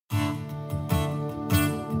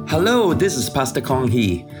Hello, this is Pastor Kong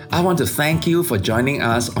Hee. I want to thank you for joining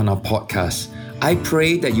us on our podcast. I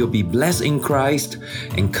pray that you'll be blessed in Christ,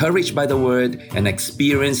 encouraged by the Word, and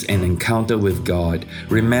experience an encounter with God.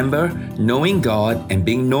 Remember, knowing God and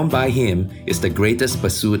being known by Him is the greatest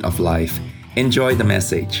pursuit of life. Enjoy the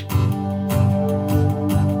message.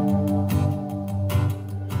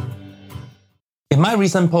 In my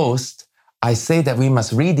recent post, I say that we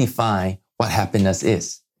must redefine what happiness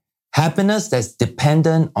is. Happiness that's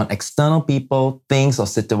dependent on external people, things, or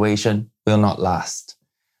situation will not last.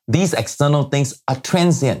 These external things are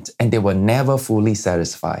transient and they will never fully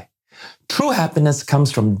satisfy. True happiness comes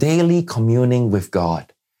from daily communing with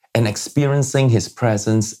God and experiencing His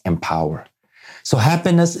presence and power. So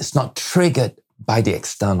happiness is not triggered by the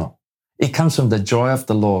external. It comes from the joy of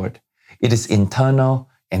the Lord. It is internal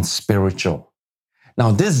and spiritual.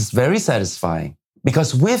 Now, this is very satisfying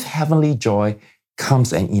because with heavenly joy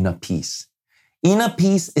comes an inner peace. Inner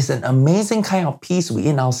peace is an amazing kind of peace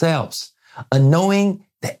within ourselves, a knowing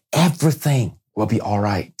that everything will be all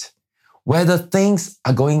right. Whether things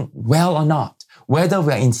are going well or not, whether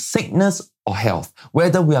we are in sickness or health,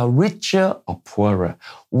 whether we are richer or poorer,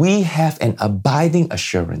 we have an abiding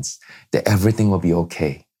assurance that everything will be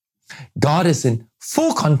okay. God is in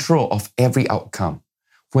full control of every outcome.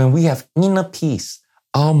 When we have inner peace,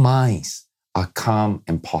 our minds are calm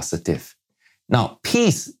and positive. Now,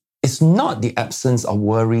 peace is not the absence of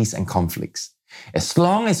worries and conflicts. As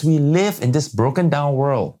long as we live in this broken down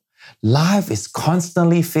world, life is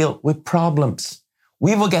constantly filled with problems.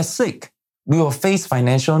 We will get sick. We will face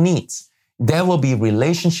financial needs. There will be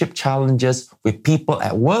relationship challenges with people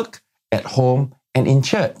at work, at home, and in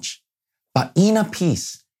church. But inner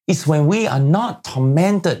peace is when we are not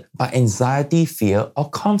tormented by anxiety, fear, or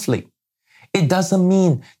conflict. It doesn't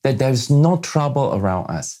mean that there is no trouble around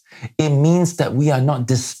us. It means that we are not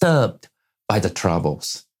disturbed by the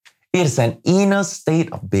troubles. It is an inner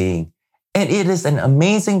state of being, and it is an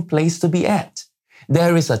amazing place to be at.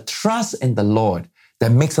 There is a trust in the Lord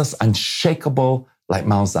that makes us unshakable like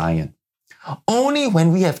Mount Zion. Only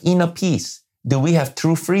when we have inner peace do we have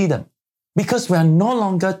true freedom, because we are no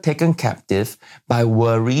longer taken captive by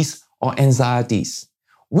worries or anxieties.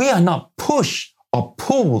 We are not pushed or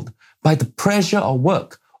pulled by the pressure of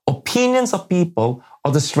work, opinions of people,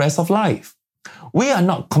 or the stress of life. We are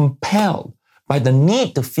not compelled by the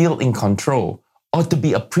need to feel in control or to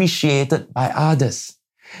be appreciated by others.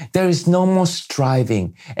 There is no more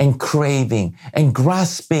striving and craving and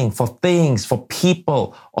grasping for things, for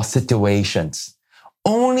people, or situations.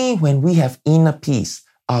 Only when we have inner peace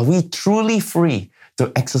are we truly free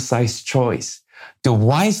to exercise choice, to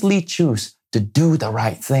wisely choose to do the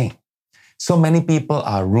right thing. So many people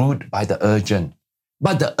are ruled by the urgent.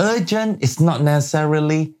 But the urgent is not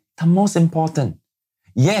necessarily the most important.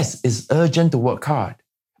 Yes, it's urgent to work hard,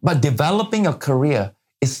 but developing a career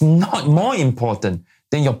is not more important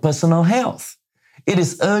than your personal health. It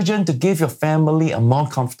is urgent to give your family a more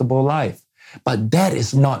comfortable life, but that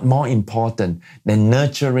is not more important than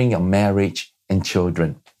nurturing your marriage and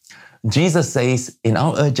children. Jesus says in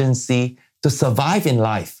our urgency to survive in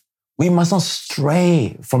life, we must not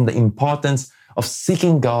stray from the importance of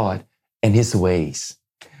seeking God and His ways.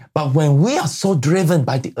 But when we are so driven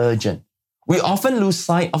by the urgent, we often lose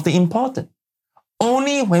sight of the important.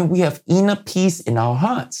 Only when we have inner peace in our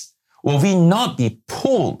hearts will we not be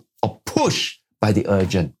pulled or pushed by the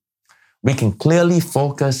urgent. We can clearly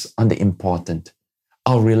focus on the important,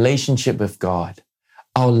 our relationship with God,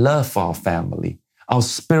 our love for our family, our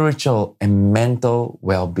spiritual and mental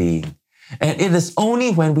well-being. And it is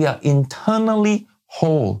only when we are internally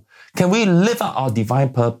whole can we live out our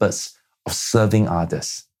divine purpose of serving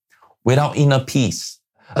others. Without inner peace,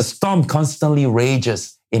 a storm constantly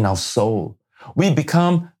rages in our soul. We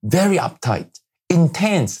become very uptight,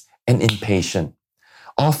 intense, and impatient.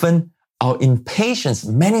 Often, our impatience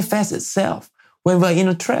manifests itself when we're in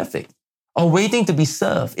a traffic, or waiting to be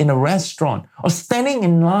served in a restaurant, or standing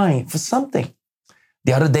in line for something.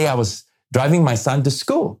 The other day, I was driving my son to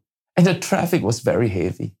school, and the traffic was very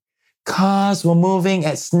heavy. Cars were moving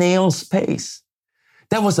at snail's pace.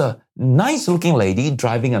 There was a nice-looking lady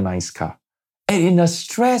driving a nice car. And in her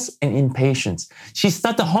stress and impatience, she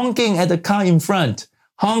started honking at the car in front.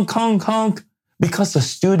 Honk, honk, honk, because the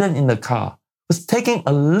student in the car was taking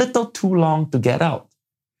a little too long to get out.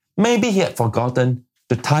 Maybe he had forgotten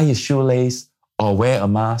to tie his shoelace or wear a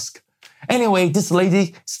mask. Anyway, this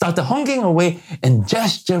lady started honking away and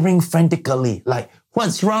gesturing frantically like,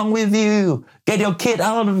 "What's wrong with you? Get your kid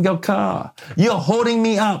out of your car. You're holding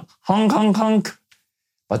me up. Honk, honk, honk."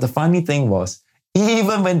 But the funny thing was,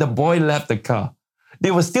 even when the boy left the car,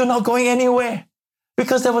 they were still not going anywhere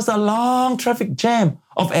because there was a long traffic jam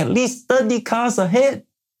of at least 30 cars ahead.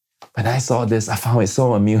 When I saw this, I found it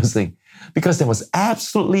so amusing because there was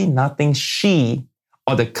absolutely nothing she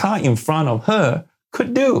or the car in front of her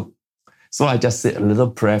could do. So I just said a little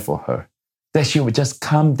prayer for her, that she would just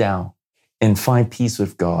calm down and find peace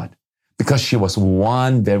with God, because she was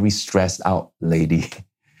one very stressed out lady.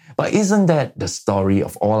 But isn't that the story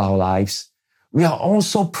of all our lives? We are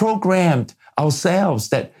also programmed ourselves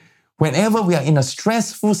that whenever we are in a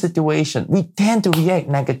stressful situation, we tend to react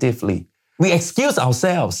negatively. We excuse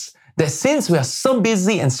ourselves that since we are so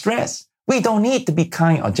busy and stressed, we don't need to be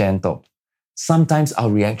kind or gentle. Sometimes our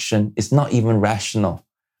reaction is not even rational,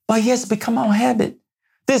 but it has become our habit.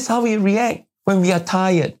 This is how we react when we are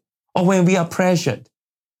tired or when we are pressured.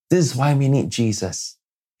 This is why we need Jesus.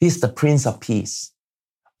 He's the Prince of Peace.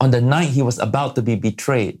 On the night he was about to be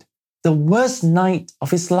betrayed, the worst night of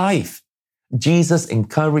his life, Jesus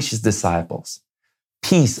encouraged his disciples.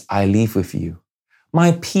 Peace I leave with you.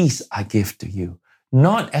 My peace I give to you.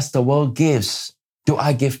 Not as the world gives, do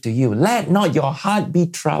I give to you. Let not your heart be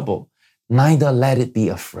troubled, neither let it be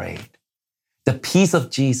afraid. The peace of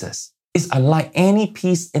Jesus is unlike any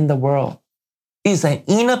peace in the world. It is an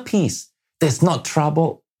inner peace that's not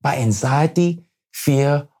troubled by anxiety,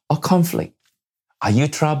 fear, or conflict. Are you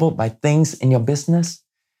troubled by things in your business?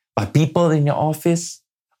 By people in your office?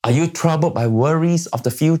 Are you troubled by worries of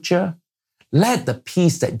the future? Let the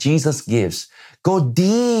peace that Jesus gives go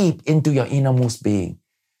deep into your innermost being,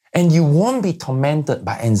 and you won't be tormented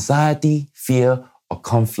by anxiety, fear, or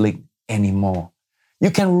conflict anymore.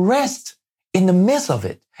 You can rest in the midst of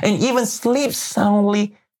it and even sleep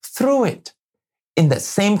soundly through it. In that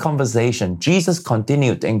same conversation, Jesus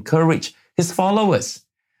continued to encourage his followers.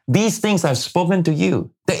 These things I've spoken to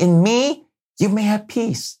you, that in me you may have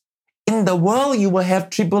peace. In the world you will have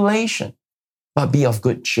tribulation, but be of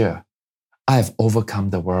good cheer. I have overcome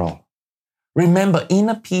the world. Remember,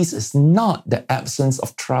 inner peace is not the absence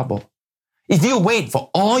of trouble. If you wait for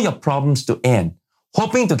all your problems to end,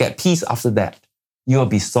 hoping to get peace after that, you will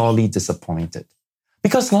be sorely disappointed.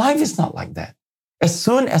 Because life is not like that. As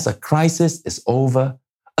soon as a crisis is over,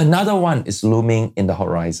 another one is looming in the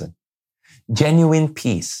horizon. Genuine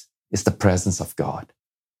peace is the presence of God.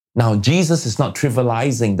 Now, Jesus is not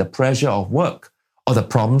trivializing the pressure of work or the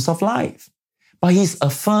problems of life, but he's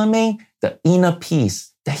affirming the inner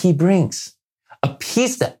peace that he brings, a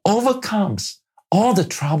peace that overcomes all the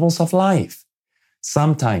troubles of life.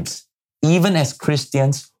 Sometimes, even as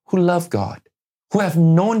Christians who love God, who have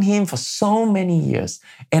known him for so many years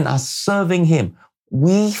and are serving him,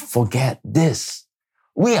 we forget this.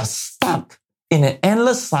 We are stuck in an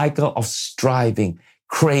endless cycle of striving,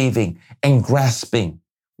 craving, and grasping.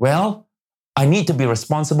 Well, I need to be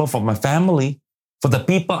responsible for my family, for the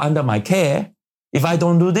people under my care. If I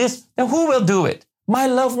don't do this, then who will do it? My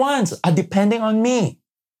loved ones are depending on me.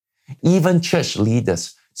 Even church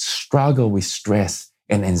leaders struggle with stress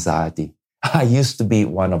and anxiety. I used to be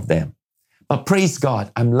one of them. But praise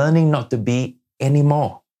God, I'm learning not to be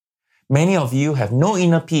anymore. Many of you have no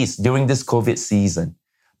inner peace during this COVID season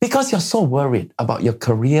because you're so worried about your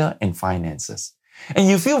career and finances. And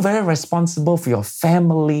you feel very responsible for your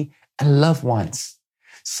family and loved ones.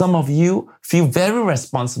 Some of you feel very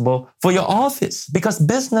responsible for your office because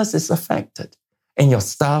business is affected and your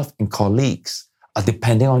staff and colleagues are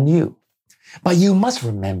depending on you. But you must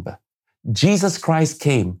remember, Jesus Christ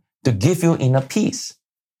came to give you inner peace.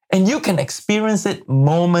 And you can experience it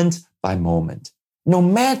moment by moment, no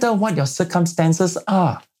matter what your circumstances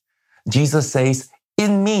are. Jesus says,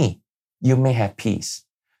 in me, you may have peace.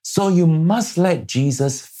 So you must let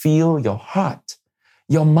Jesus fill your heart,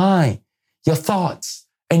 your mind, your thoughts,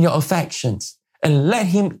 and your affections, and let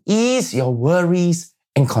him ease your worries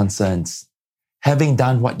and concerns. Having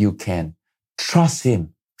done what you can, trust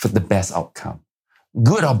him for the best outcome.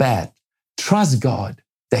 Good or bad, trust God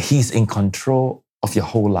that he's in control of your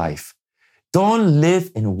whole life. Don't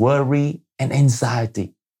live in worry and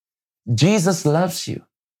anxiety. Jesus loves you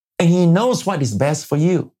and he knows what is best for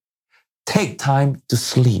you. Take time to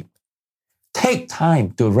sleep. Take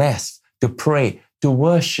time to rest, to pray, to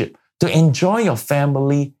worship, to enjoy your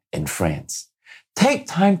family and friends. Take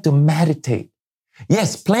time to meditate.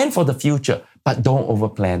 Yes, plan for the future, but don't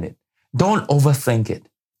overplan it. Don't overthink it.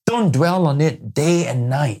 Don't dwell on it day and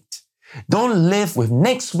night. Don't live with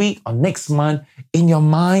next week or next month in your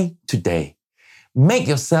mind today. Make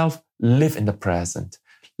yourself live in the present.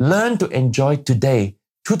 Learn to enjoy today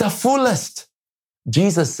to the fullest.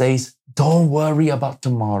 Jesus says, don't worry about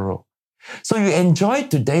tomorrow. So you enjoy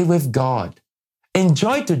today with God.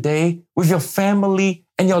 Enjoy today with your family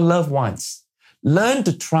and your loved ones. Learn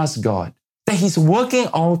to trust God that he's working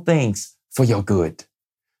all things for your good.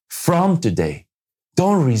 From today,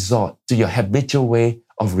 don't resort to your habitual way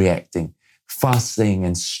of reacting, fussing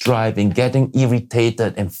and striving, getting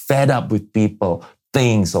irritated and fed up with people,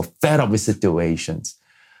 things, or fed up with situations.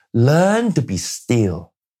 Learn to be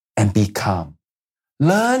still and be calm.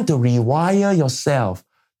 Learn to rewire yourself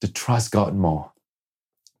to trust God more.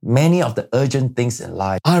 Many of the urgent things in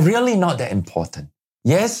life are really not that important.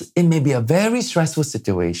 Yes, it may be a very stressful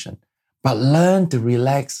situation, but learn to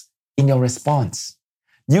relax in your response.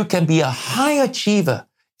 You can be a high achiever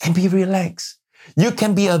and be relaxed. You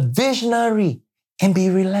can be a visionary and be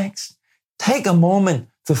relaxed. Take a moment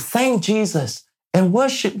to thank Jesus and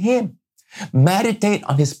worship Him. Meditate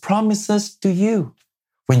on His promises to you.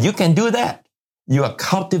 When you can do that, you are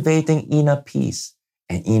cultivating inner peace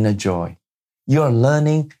and inner joy. You are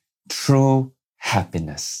learning true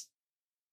happiness.